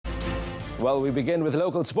Well, we begin with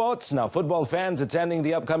local sports. Now, football fans attending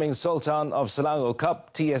the upcoming Sultan of Selangor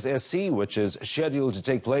Cup TSSC, which is scheduled to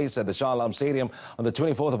take place at the Shah Alam Stadium on the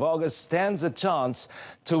 24th of August, stands a chance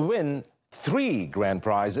to win 3 grand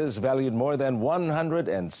prizes valued more than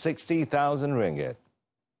 160,000 ringgit.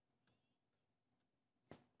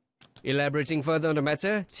 Elaborating further on the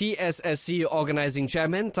matter, TSSC Organising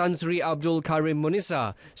Chairman Tan Sri Abdul Karim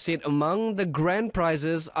Munisa said among the grand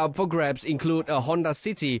prizes up for grabs include a Honda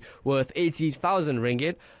City worth 80,000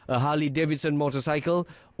 ringgit, a Harley Davidson motorcycle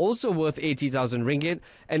also worth 80,000 ringgit,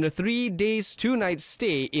 and a 3 days 2 nights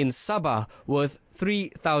stay in Sabah worth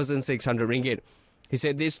 3,600 ringgit. He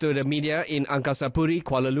said this to the media in Angkasapuri,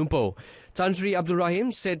 Kuala Lumpur. Tan Sri Abdul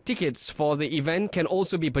Rahim said tickets for the event can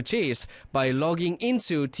also be purchased by logging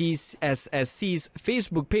into TSSC's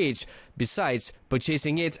Facebook page, besides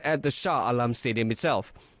purchasing it at the Shah Alam Stadium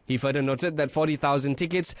itself. He further noted that 40,000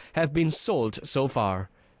 tickets have been sold so far.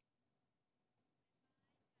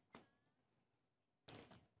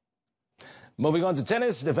 Moving on to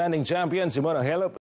tennis, defending champion Simona Halep